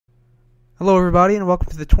Hello everybody and welcome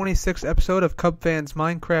to the 26th episode of Cubfan's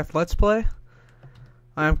Minecraft Let's Play.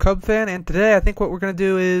 I'm Cubfan and today I think what we're going to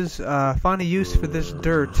do is find a use for this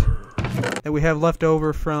dirt that we have left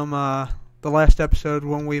over from the last episode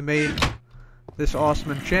when we made this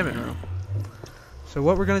awesome enchantment room. So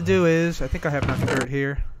what we're going to do is, I think I have enough dirt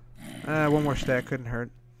here. One more stack couldn't hurt.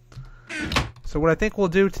 So what I think we'll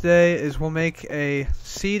do today is we'll make a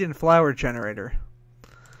seed and flower generator.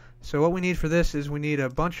 So what we need for this is we need a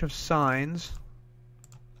bunch of signs.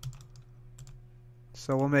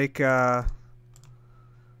 So we'll make 16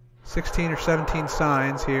 or 17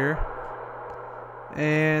 signs here.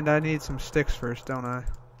 And I need some sticks first, don't I?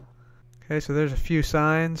 Okay, so there's a few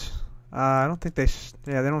signs. I don't think they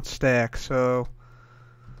don't stack, so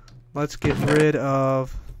let's get rid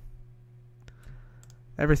of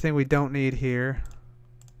everything we don't need here.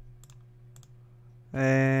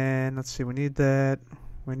 And let's see, we need that.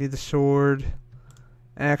 We need the sword.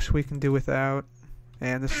 Axe we can do without.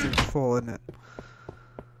 And this thing's full, isn't it?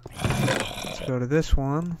 Let's go to this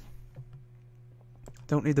one.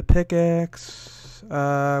 Don't need the pickaxe.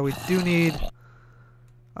 We do need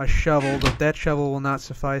a shovel, but that shovel will not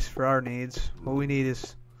suffice for our needs. What we need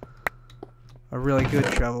is a really good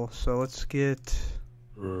shovel. So let's get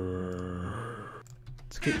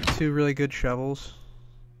two really good shovels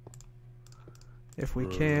if we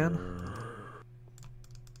can.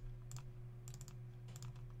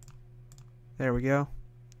 There we go.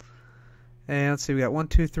 And let's see, we got 1,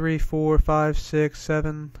 2, 3, 4, 5, 6,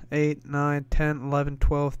 7, 8, 9, 10, 11,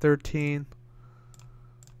 12, 13.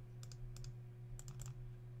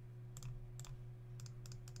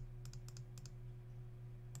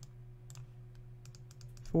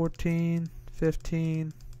 14,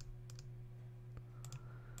 15.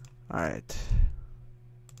 Alright.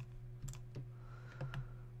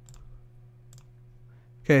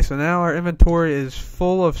 Okay, so now our inventory is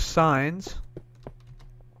full of signs.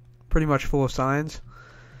 Pretty much full of signs.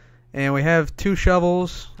 And we have 2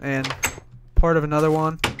 shovels and part of another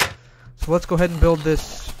one. So let's go ahead and build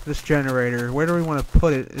this generator. Where do we want to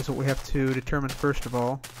put it is what we have to determine first of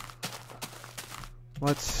all.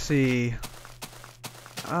 Let's see.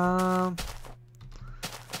 Let's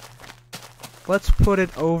put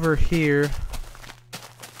it over here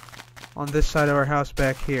on this side of our house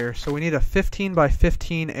back here. So we need a 15 by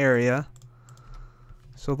 15 area.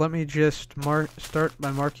 So let me just start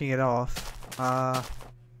by marking it off.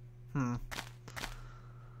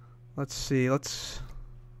 Let's see. Let's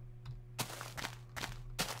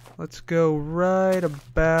go right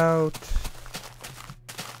about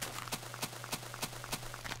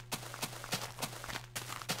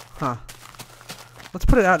Let's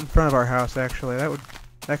put it out in front of our house actually.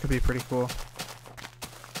 That could be pretty cool.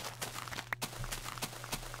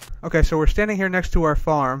 Okay, so we're standing here next to our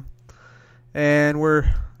farm. And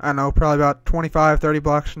we're, I don't know, probably about 25, 30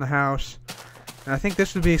 blocks from the house. And I think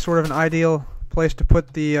this would be sort of an ideal place to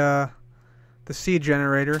put the seed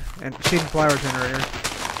generator and seed and flower generator.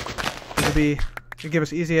 It'd give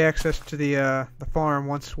us easy access to the farm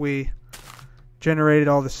once we generated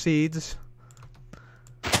all the seeds.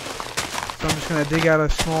 So I'm just going to dig out a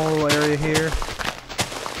small little area here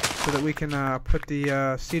so that we can put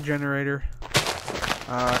the seed generator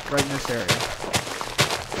right in this area.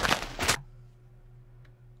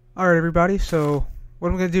 Alright everybody, so what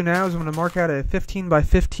I'm going to do now is I'm going to mark out a 15 by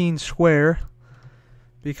 15 square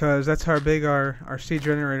because that's how big our seed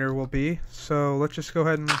generator will be. So let's just go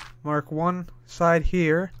ahead and mark one side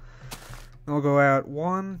here. And we'll go out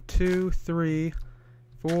 1, 2, 3,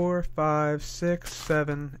 4, 5, 6,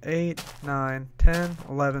 7, 8, 9, 10,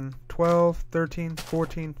 11, 12, 13,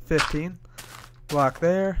 14, 15. Block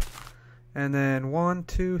there. And then 1,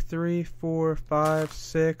 2, 3, 4, 5,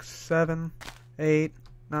 6, 7, 8,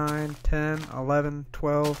 9, 10, 11,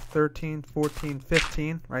 12, 13, 14,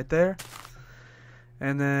 15, right there.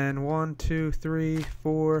 And then 1, 2, 3,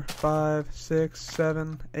 4, 5, 6,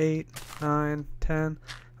 7, 8, 9, 10,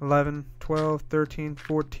 11, 12, 13,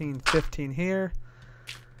 14, 15 here.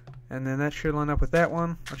 And then that should line up with that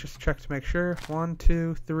one. Let's just check to make sure. 1,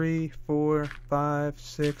 2, 3, 4, 5,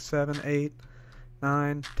 6, 7, 8,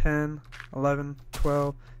 9, 10, 11,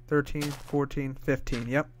 12, 13, 14, 15.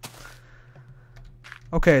 Yep.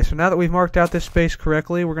 Okay, so now that we've marked out this space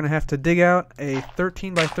correctly, we're going to have to dig out a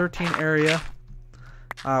 13 by 13 area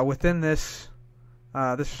within this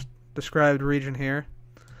this described region here.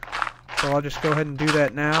 So I'll just go ahead and do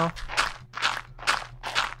that now.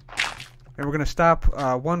 And we're going to stop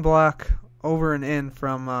 1 block over and in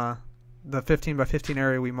from the 15 by 15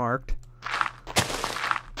 area we marked.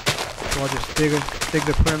 So I'll just dig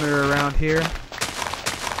the perimeter around here.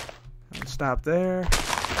 And stop there.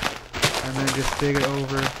 And then just dig it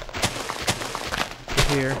over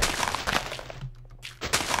here.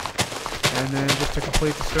 And then just to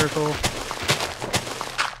complete the circle,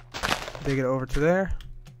 dig it over to there.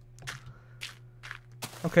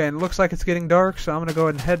 Okay, and it looks like it's getting dark, so I'm going to go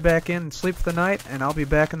ahead and head back in and sleep for the night, and I'll be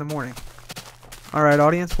back in the morning. Alright,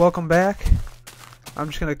 audience, welcome back. I'm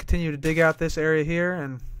just going to continue to dig out this area here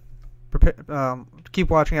and prepare, keep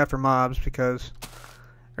watching out for mobs, because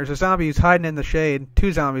there's a zombie who's hiding in the shade.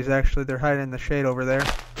 Two zombies, actually. They're hiding in the shade over there.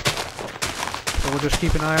 So we'll just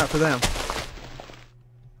keep an eye out for them.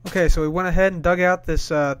 Okay, so we went ahead and dug out this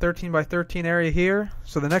 13 by 13 area here.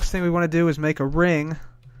 So the next thing we want to do is make a ring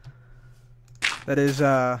that is,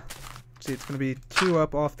 see, it's going to be 2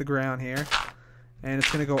 up off the ground here. And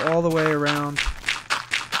it's going to go all the way around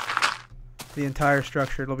the entire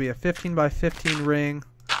structure. It'll be a 15 by 15 ring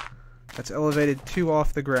that's elevated 2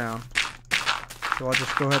 off the ground. So I'll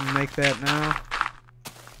just go ahead and make that now.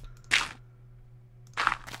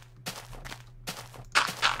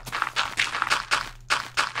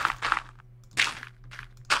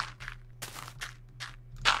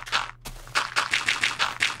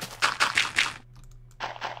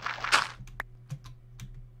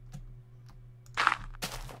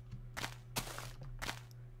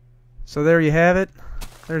 So there you have it.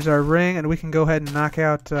 There's our ring, and we can go ahead and knock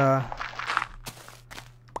out that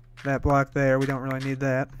block there. We don't really need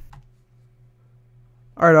that.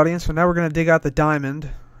 Alright, audience, so now we're going to dig out the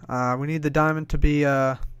diamond. We need the diamond to be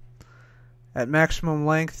at maximum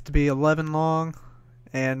length to be 11 long,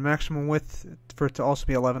 and maximum width for it to also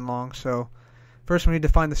be 11 long. So first we need to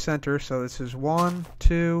find the center. So this is 1,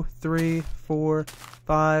 2, 3, 4,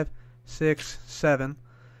 5, 6, 7.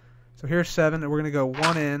 So here's 7, and we're going to go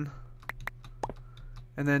 1 in,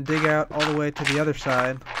 and then dig out all the way to the other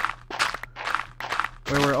side,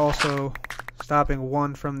 where we're also stopping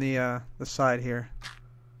 1 from the side here.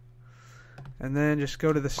 And then just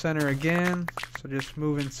go to the center again. So just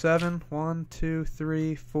move in 7. 1, 2,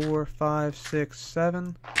 3, 4, 5, 6,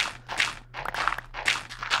 7.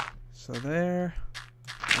 So there.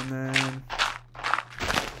 And then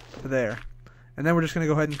to there. And then we're just going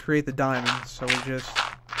to go ahead and create the diamond. So we just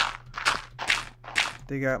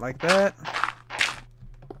dig out like that.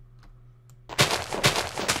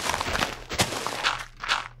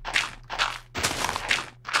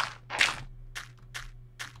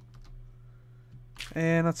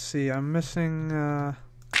 And let's see, I'm missing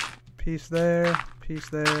piece there, piece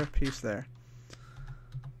there, piece there.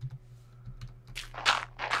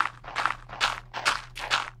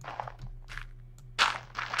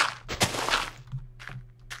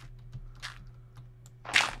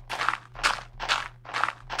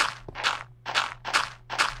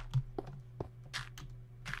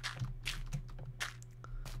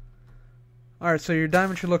 Alright, so your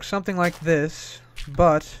diamond should look something like this,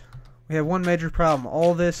 but we have one major problem.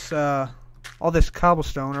 All this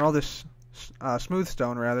cobblestone, or all this smooth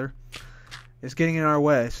stone rather, is getting in our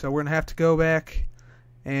way. So we're gonna have to go back,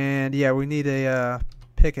 and yeah, we need a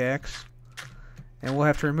pickaxe, and we'll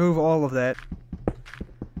have to remove all of that.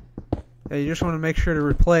 Yeah, you just want to make sure to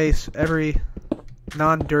replace every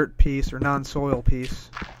non-dirt piece or non-soil piece,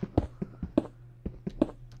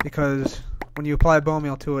 because when you apply bone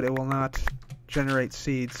meal to it, it will not generate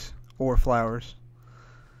seeds or flowers.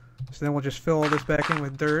 So then we'll just fill all this back in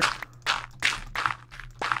with dirt.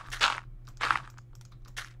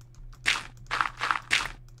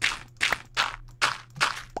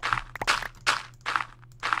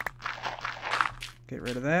 Get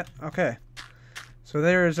rid of that. Okay. So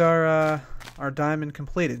there is our diamond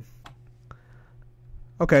completed.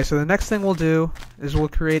 Okay, so the next thing we'll do is we'll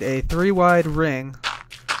create a 3-wide ring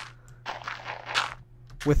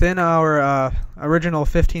within our original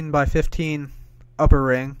 15 by 15 upper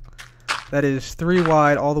ring. That is 3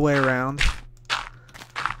 wide all the way around.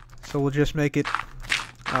 So we'll just make it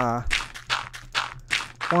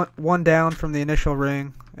one down from the initial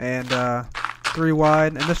ring and 3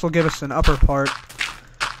 wide, and this will give us an upper part,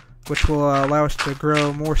 which will allow us to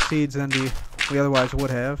grow more seeds than we otherwise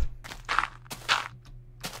would have.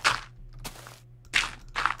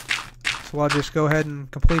 So I'll just go ahead and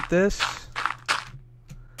complete this,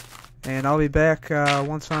 and I'll be back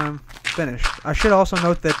once I'm finished. I should also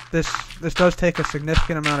note that this does take a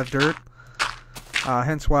significant amount of dirt,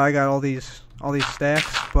 hence why I got all these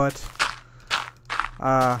stacks. But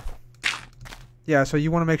yeah, so you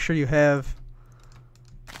want to make sure you have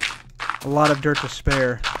a lot of dirt to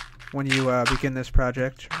spare when you begin this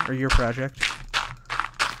project, or your project.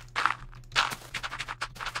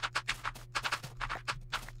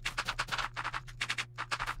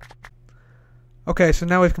 Okay, so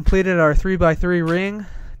now we've completed our 3x3 ring.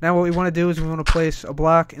 Now what we want to do is we want to place a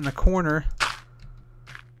block in the corner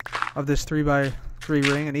of this 3x3 3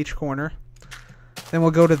 ring in each corner. Then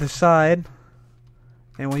we'll go to the side,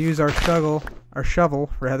 and we'll use our shovel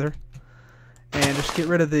rather, and just get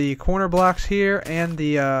rid of the corner blocks here and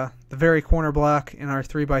the very corner block in our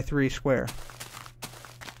 3x3 square.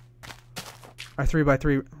 Our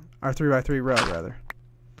 3x3 row rather.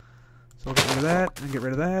 So we'll get rid of that and get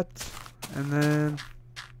rid of that, and then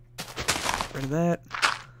get rid of that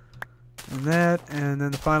and that, and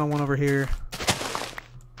then the final one over here,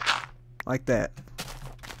 like that.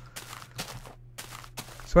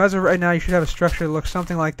 So as of right now, you should have a structure that looks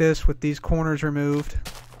something like this with these corners removed.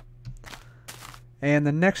 And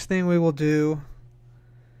the next thing we will do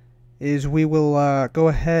is we will go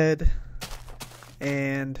ahead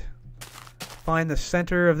and find the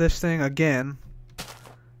center of this thing again.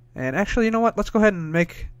 And actually, you know what? Let's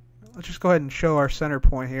just go ahead and show our center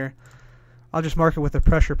point here. I'll just mark it with a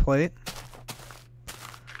pressure plate.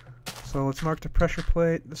 So let's mark the pressure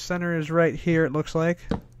plate. The center is right here, it looks like.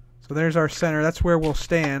 So there's our center. That's where we'll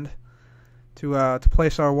stand to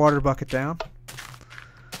place our water bucket down.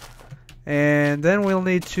 And then we'll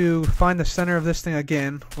need to find the center of this thing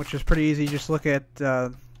again, which is pretty easy. Just look at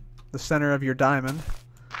the center of your diamond,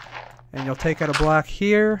 and you'll take out a block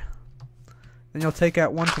here. Then you'll take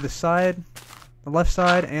out one to the side, the left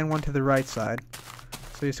side, and one to the right side.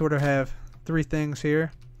 So you sort of have 3 things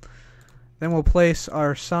here. Then we'll place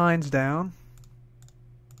our signs down.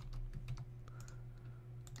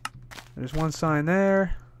 There's one sign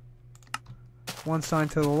there, one sign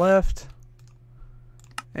to the left,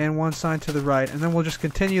 and one sign to the right. And then we'll just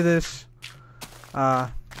continue this, the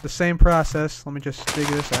same process. Let me just dig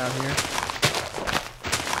this out here.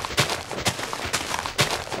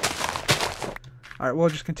 Alright, we'll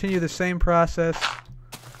just continue the same process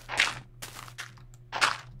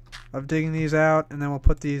of digging these out, and then we'll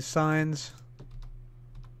put these signs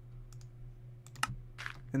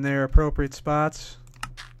in their appropriate spots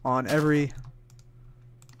on every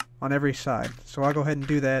side. So I'll go ahead and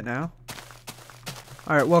do that now.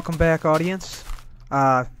 Alright, welcome back, audience.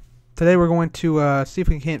 Today we're going to see if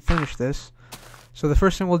we can't finish this. So the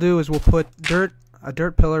first thing we'll do is we'll put a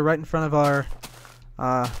dirt pillar right in front of our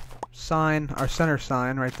sign, our center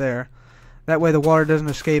sign right there. That way the water doesn't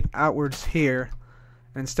escape outwards here,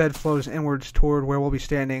 and instead flows inwards toward where we'll be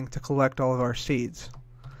standing to collect all of our seeds.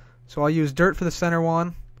 So I'll use dirt for the center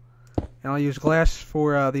one, and I'll use glass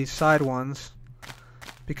for these side ones,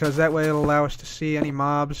 because that way it'll allow us to see any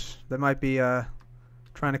mobs that might be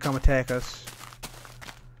trying to come attack us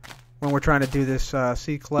when we're trying to do this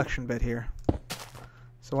seed collection bit here.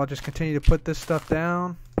 So I'll just continue to put this stuff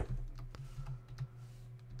down,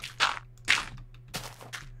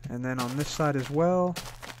 and then on this side as well.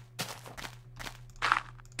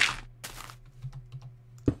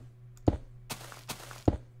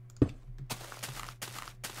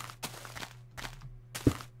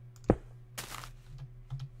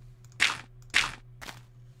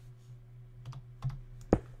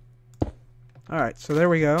 Alright, so there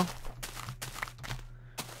we go.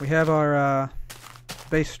 We have our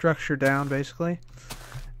base structure down, basically.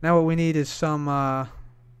 Now what we need is some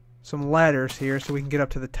ladders here so we can get up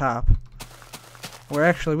to the top. Or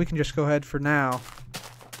actually, we can just go ahead for now.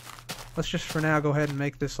 Let's just for now go ahead and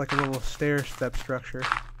make this like a little stair step structure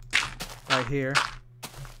right here.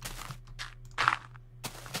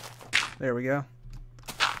 There we go.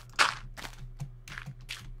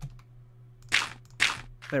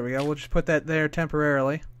 There we go. We'll just put that there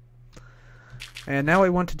temporarily. And now what we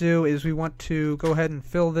want to do is we want to go ahead and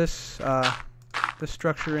fill this this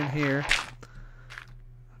structure in here.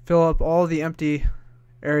 Fill up all the empty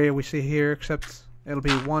area we see here, except it'll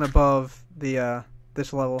be one above the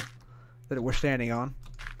this level that we're standing on.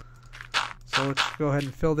 So let's go ahead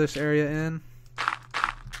and fill this area in.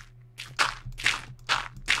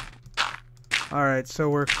 Alright, so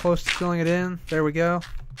we're close to filling it in. There we go.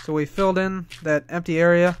 So we filled in that empty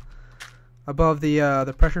area above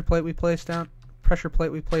the pressure plate we placed down.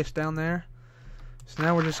 There. So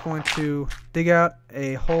now we're just going to dig out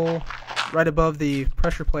a hole right above the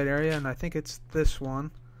pressure plate area, and I think it's this one.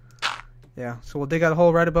 Yeah. So we'll dig out a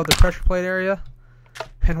hole right above the pressure plate area,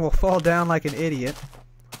 and we'll fall down like an idiot.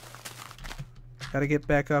 Got to get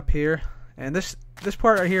back up here, and this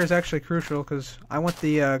part right here is actually crucial because I want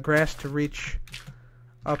the grass to reach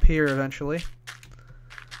up here eventually.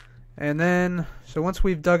 And then, so once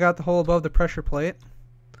we've dug out the hole above the pressure plate,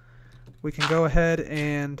 we can go ahead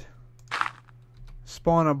and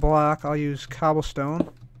spawn a block. I'll use cobblestone.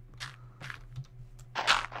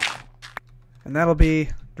 And that'll be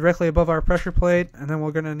directly above our pressure plate, and then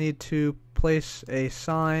we're going to need to place a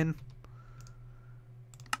sign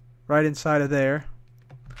right inside of there.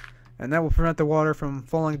 and that will prevent the water from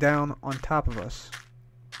falling down on top of us.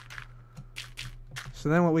 So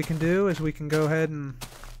then what we can do is we can go ahead and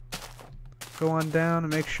go on down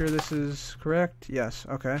and make sure this is correct. Yes,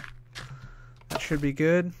 okay. That should be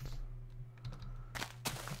good.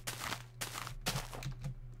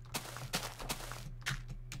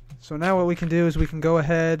 So now what we can do is we can go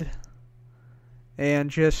ahead and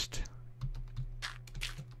just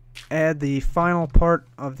add the final part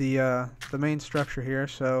of the main structure here.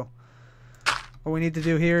 So what we need to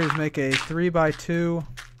do here is make a 3x2,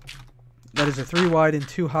 that is a 3 wide and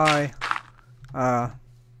 2 high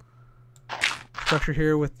structure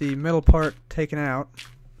here with the middle part taken out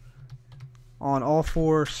on all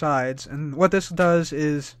 4 sides. And what this does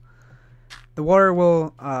is the water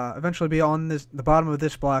will eventually be on the bottom of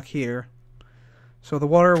this block here. So the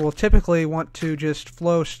water will typically want to just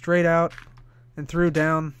flow straight out and through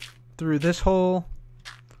down through this hole,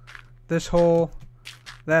 that hole,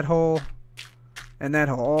 and that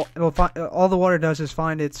hole. All the water does is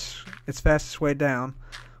find its fastest way down.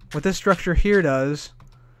 What this structure here does,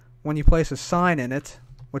 when you place a sign in it,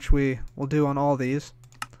 which we will do on all these,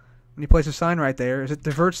 when you place a sign right there, is it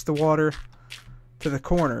diverts the water to the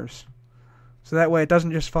corners. So that way it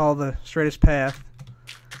doesn't just follow the straightest path,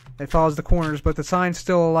 it follows the corners, but the signs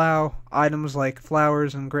still allow items like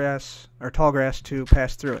flowers and grass, or tall grass, to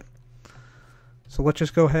pass through it. So let's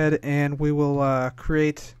just go ahead and we will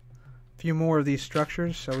create a few more of these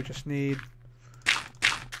structures. So we just need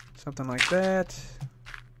something like that,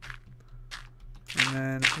 and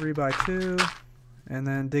then 3x2, and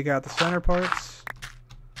then dig out the center parts,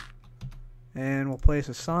 and we'll place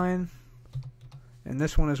a sign in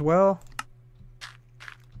this one as well.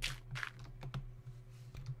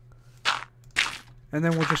 And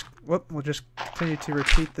then we'll just continue to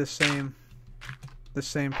repeat the same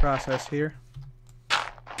process here.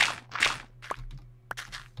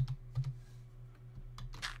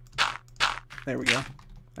 There we go.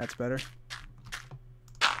 That's better.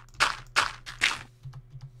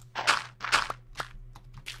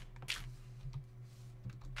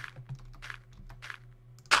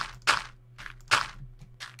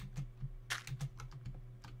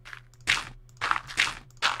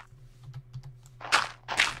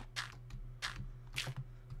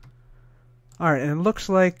 Alright, and it looks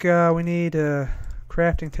like we need a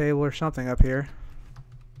crafting table or something up here,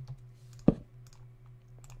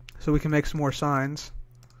 so we can make some more signs.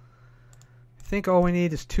 I think all we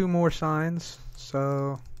need is 2 more signs,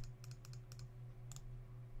 so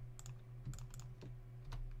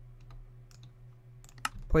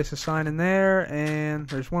place a sign in there, and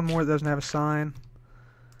there's one more that doesn't have a sign.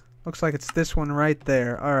 Looks like it's this one right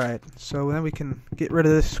there. Alright, so then we can get rid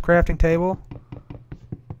of this crafting table.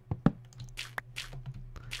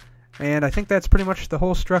 And I think that's pretty much the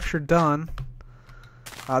whole structure done.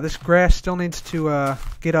 This grass still needs to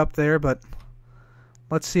get up there, but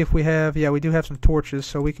let's see if we have... Yeah, we do have some torches,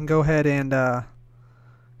 so we can go ahead and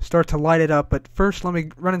start to light it up. But first, let me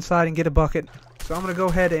run inside and get a bucket. So I'm going to go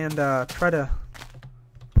ahead and try to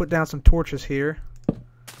put down some torches here,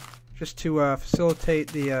 just to facilitate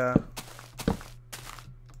the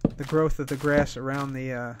growth of the grass around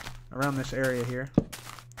the around this area here.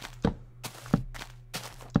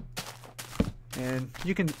 And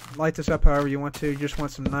you can light this up however you want to. You just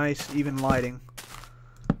want some nice, even lighting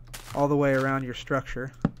all the way around your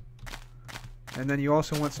structure. And then you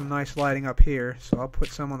also want some nice lighting up here. So I'll put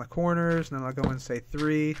some on the corners, and then I'll go and say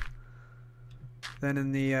 3. Then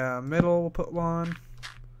in the middle, we'll put 1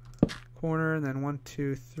 corner, and then 1,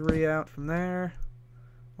 2, 3 out from there.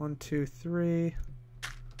 1, 2, 3.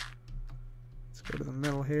 Let's go to the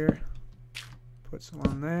middle here. Put some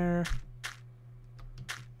on there.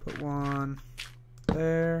 Put 1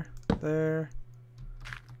 there, there,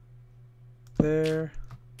 there,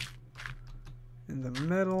 in the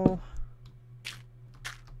middle.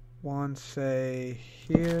 1, say,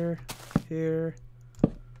 here, here.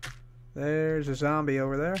 There's a zombie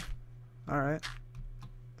over there. Alright.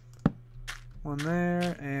 1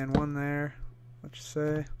 there, and 1 there. Let's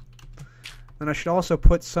say. Then I should also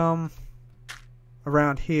put some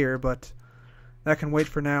around here, but that can wait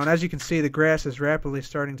for now. And as you can see, the grass is rapidly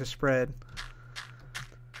starting to spread.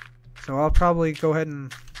 So I'll probably go ahead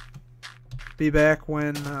and be back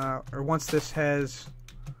when, or once this has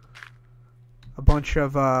a bunch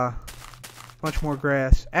more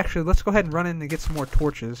grass. Actually, let's go ahead and run in and get some more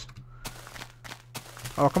torches.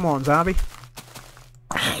 Oh, come on, zombie.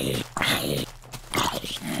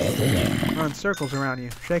 Run circles around you.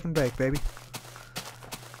 Shake and bake, baby.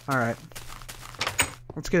 Alright.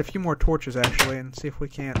 Let's get a few more torches, actually, and see if we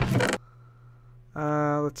can't.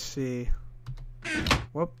 Let's see.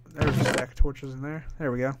 Whoop, there's a stack of torches in there.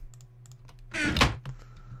 There we go.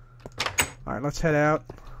 Alright, let's head out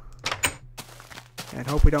and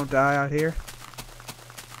hope we don't die out here.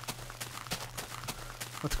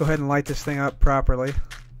 Let's go ahead and light this thing up properly.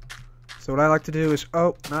 So what I like to do is,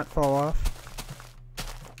 not fall off.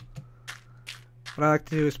 What I like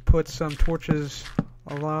to do is put some torches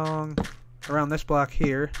around this block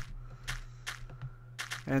here,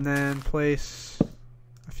 and then place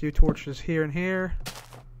a few torches here and here.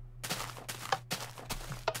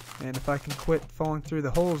 And if I can quit falling through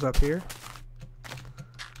the holes up here,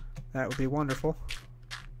 that would be wonderful.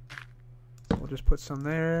 We'll just put some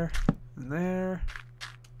there, and there,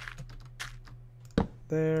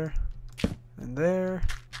 there, and there,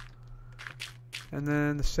 and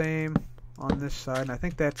then the same on this side. And I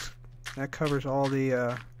think that covers all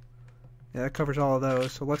the that covers all of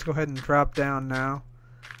those. So let's go ahead and drop down now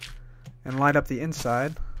and light up the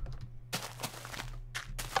inside.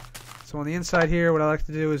 So on the inside here, what I like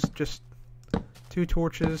to do is just 2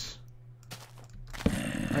 torches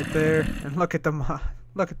right there, and look at the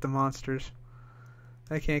monsters.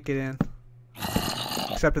 They can't get in,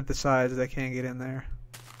 except at the sides. They can't get in there.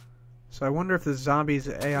 So I wonder if the zombie's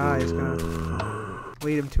AI is gonna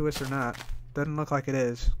lead him to us or not. Doesn't look like it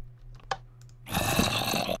is.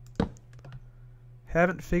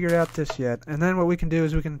 Haven't figured out this yet. And then what we can do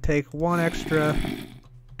is we can take 1 extra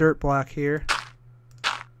dirt block here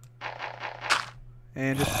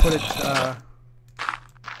and just put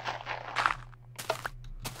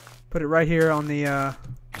it right here on the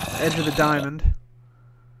edge of the diamond,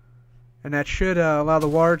 and that should allow the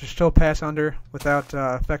water to still pass under without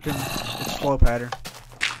affecting its flow pattern.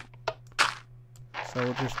 So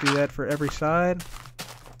we'll just do that for every side,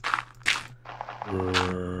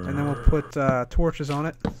 and then we'll put torches on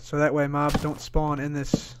it, so that way mobs don't spawn in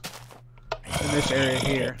this area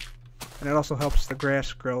here, and it also helps the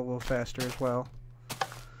grass grow a little faster as well.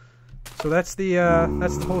 So that's the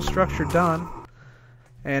whole structure done.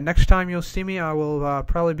 And next time you'll see me, I will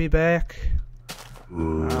probably be back.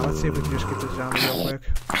 Let's see if we can just get this zombie real quick.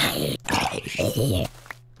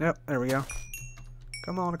 Yep, there we go.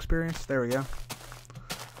 Come on, experience. There we go.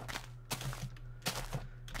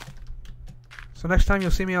 So next time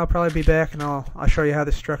you'll see me, I'll probably be back, and I'll show you how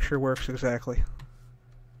this structure works exactly.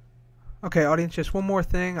 Okay, audience, just one more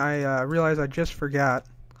thing I realized I just forgot,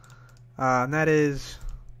 and that is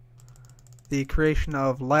the creation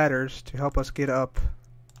of ladders to help us get up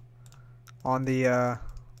on the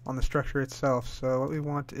structure itself. So what we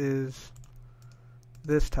want is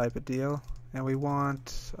this type of deal, and we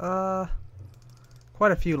want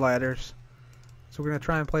quite a few ladders. So we're going to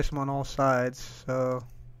try and place them on all sides. So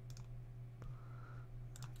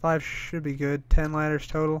 5 should be good. 10 ladders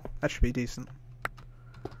total. That should be decent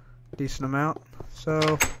amount. So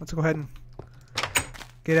let's go ahead and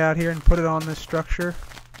get out here and put it on this structure.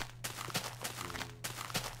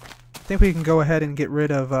 I think we can go ahead and get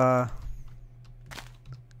rid of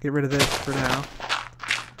this for now,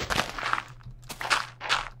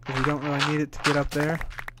 because we don't really need it to get up there.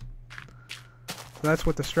 So that's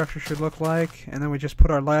what the structure should look like, and then we just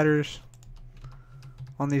put our ladders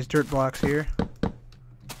on these dirt blocks here,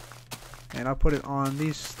 and I'll put it on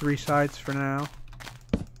these 3 sides for now,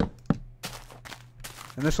 and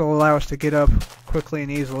this will allow us to get up quickly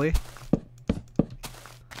and easily,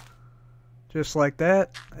 just like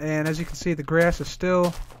that. And as you can see, the grass is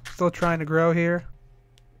still trying to grow here.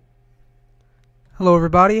 Hello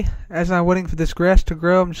everybody. As I'm waiting for this grass to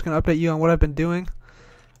grow, I'm just going to update you on what I've been doing.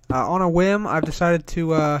 On a whim, I've decided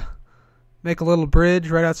to make a little bridge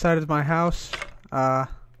right outside of my house. And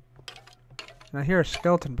I hear a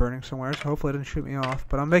skeleton burning somewhere, so hopefully it didn't shoot me off.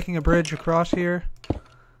 But I'm making a bridge across here.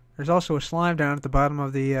 There's also a slime down at the bottom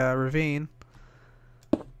of the ravine.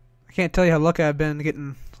 I can't tell you how lucky I've been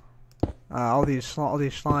getting all these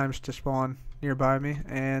slimes to spawn nearby me.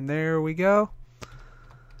 And there we go.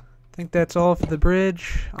 I think that's all for the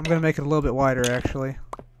bridge. I'm going to make it a little bit wider, actually.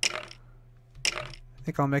 I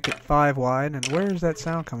think I'll make it 5 wide. And where is that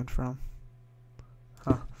sound coming from?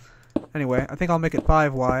 Huh. Anyway, I think I'll make it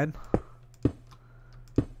 5 wide.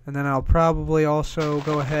 And then I'll probably also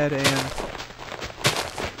go ahead and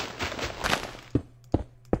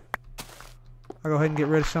get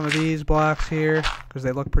rid of some of these blocks here, because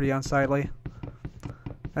they look pretty unsightly.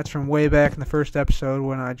 That's from way back in the first episode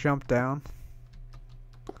when I jumped down.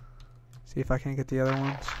 See if I can get the other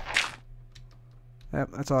ones.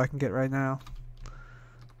 Yep, that's all I can get right now.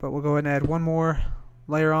 But we'll go ahead and add 1 more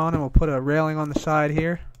layer on, and we'll put a railing on the side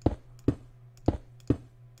here.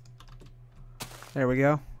 There we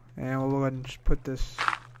go. And we'll go ahead and just put this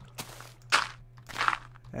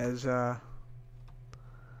as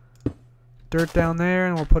dirt down there,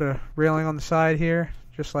 and we'll put a railing on the side here,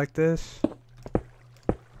 just like this.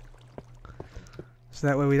 so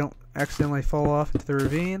that way we don't accidentally fall off into the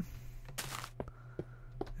ravine.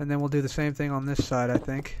 And then we'll do the same thing on this side, I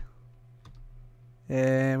think.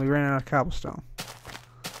 And we ran out of cobblestone.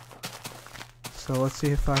 So let's see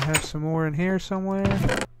if I have some more in here somewhere.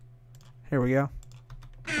 Here we go.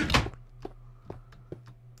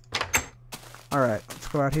 Alright, let's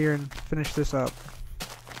go out here and finish this up.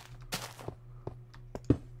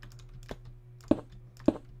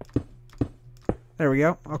 There we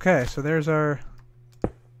go. Okay, so there's our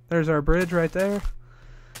bridge right there.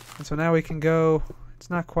 And so now we can go. It's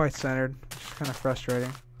not quite centered, which is kind of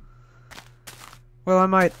frustrating. Well, I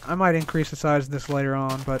might increase the size of this later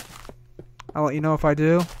on, but I'll let you know if I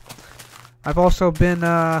do. I've also been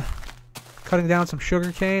cutting down some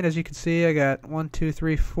sugar cane. As you can see, I got 1, 2,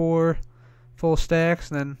 3, 4 full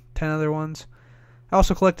stacks, and then 10 other ones. I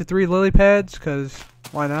also collected 3 lily pads, because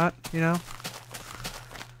why not, you know?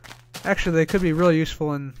 Actually, they could be really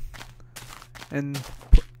useful in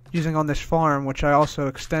using on this farm, which I also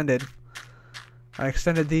extended. I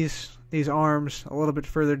extended these arms a little bit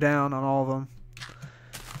further down on all of them.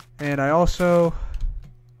 And I also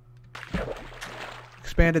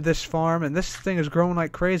expanded this farm, and this thing is growing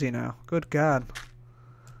like crazy now. Good God.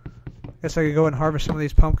 Guess I could go and harvest some of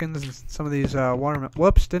these pumpkins and some of these watermelons.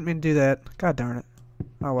 Whoops, didn't mean to do that. God darn it.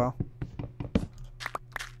 Oh well.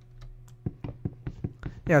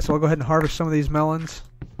 Yeah, so I'll go ahead and harvest some of these melons.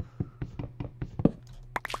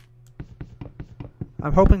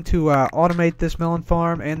 I'm hoping to automate this melon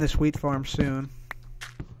farm and this wheat farm soon.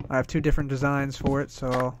 I have 2 different designs for it, so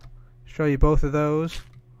I'll show you both of those.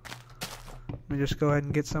 Let me just go ahead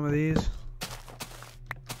and get some of these.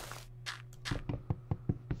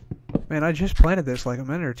 Man, I just planted this like a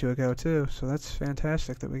minute or 2 ago too, so that's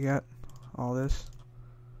fantastic that we got all this.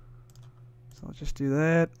 So I'll just do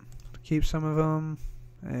that. Keep some of them.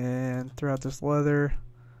 And throw out this leather.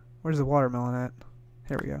 Where's the watermelon at?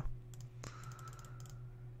 Here we go.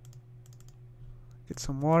 Get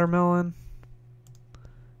some watermelon.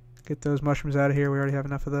 Get those mushrooms out of here. We already have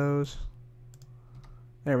enough of those.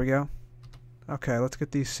 There we go. Okay, let's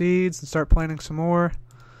get these seeds and start planting some more.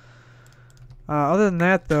 Other than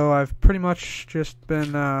that, though, I've pretty much just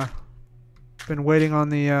been waiting on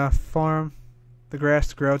the farm, the grass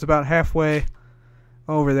to grow. It's about halfway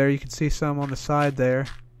over there. You can see some on the side there.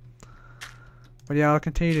 But yeah, I'll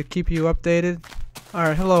continue to keep you updated.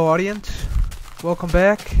 Alright, hello audience. Welcome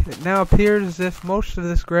back. It now appears as if most of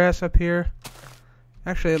this grass up here,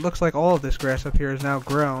 actually it looks like all of this grass up here is now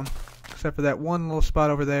grown, except for that one little spot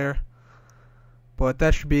over there. But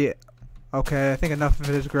that should be okay. I think enough of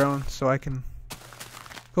it is grown, so I can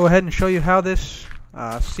go ahead and show you how this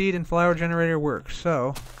seed and flower generator works.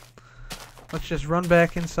 So let's just run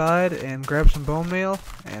back inside and grab some bone meal,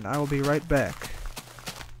 and I will be right back.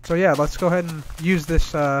 So yeah, let's go ahead and use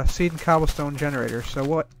this seed and cobblestone generator.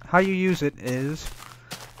 So how you use it is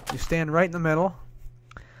you stand right in the middle,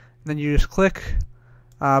 and then you just click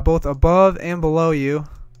both above and below you,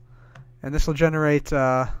 and this will generate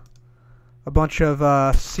a bunch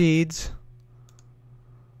of seeds,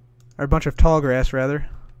 or a bunch of tall grass rather.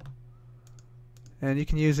 And you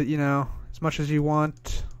can use it, you know, as much as you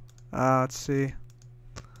want. Let's see.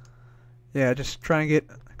 Yeah, just try and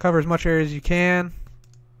cover as much area as you can.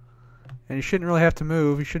 And you shouldn't really have to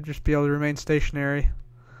move. You should just be able to remain stationary.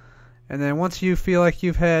 And then once you feel like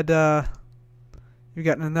you've gotten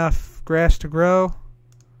enough grass to grow,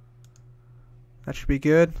 that should be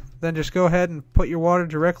good. Then just go ahead and put your water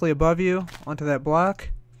directly above you onto that block.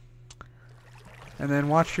 And then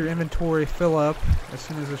watch your inventory fill up as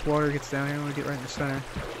soon as this water gets down here. I'm going to get right in the center.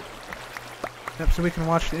 Yep, so we can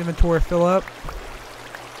watch the inventory fill up.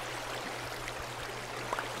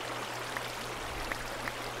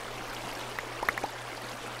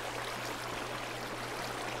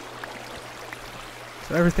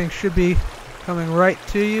 So everything should be coming right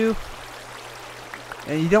to you.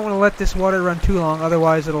 And you don't want to let this water run too long,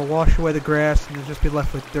 otherwise it'll wash away the grass and you'll just be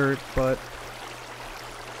left with dirt. But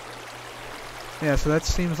yeah, so that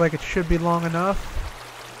seems like it should be long enough.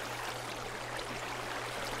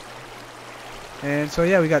 And so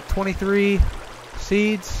yeah, we got 23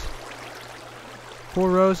 seeds, 4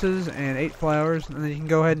 roses, and 8 flowers. And then you can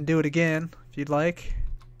go ahead and do it again if you'd like.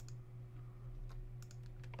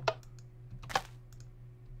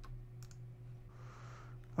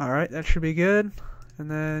 Alright, that should be good. And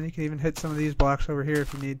then you can even hit some of these blocks over here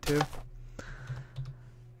if you need to.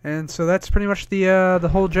 And so that's pretty much the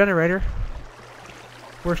whole generator.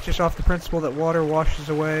 Works just off the principle that water washes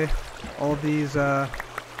away all of these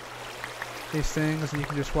things, and you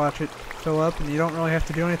can just watch it fill up, and you don't really have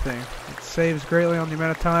to do anything. It saves greatly on the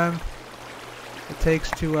amount of time it takes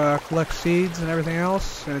to collect seeds and everything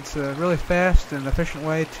else, and it's a really fast and efficient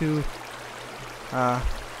way to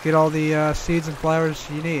get all the seeds and flowers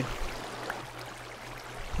you need.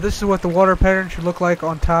 This is what the water pattern should look like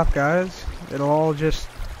on top, guys. It'll all just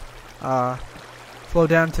flow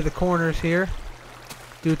down to the corners here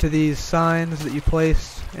due to these signs that you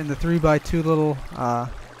placed in the 3x2 little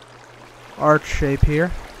arch shape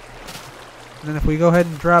here. And then if we go ahead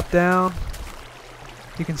and drop down,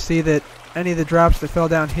 you can see that any of the drops that fell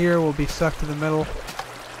down here will be sucked to the middle,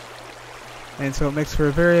 and so it makes for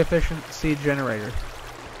a very efficient seed generator.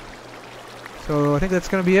 So I think that's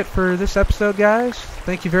going to be it for this episode, guys.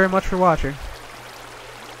 Thank you very much for watching.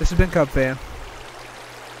 This has been Cub Fan.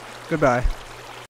 Goodbye.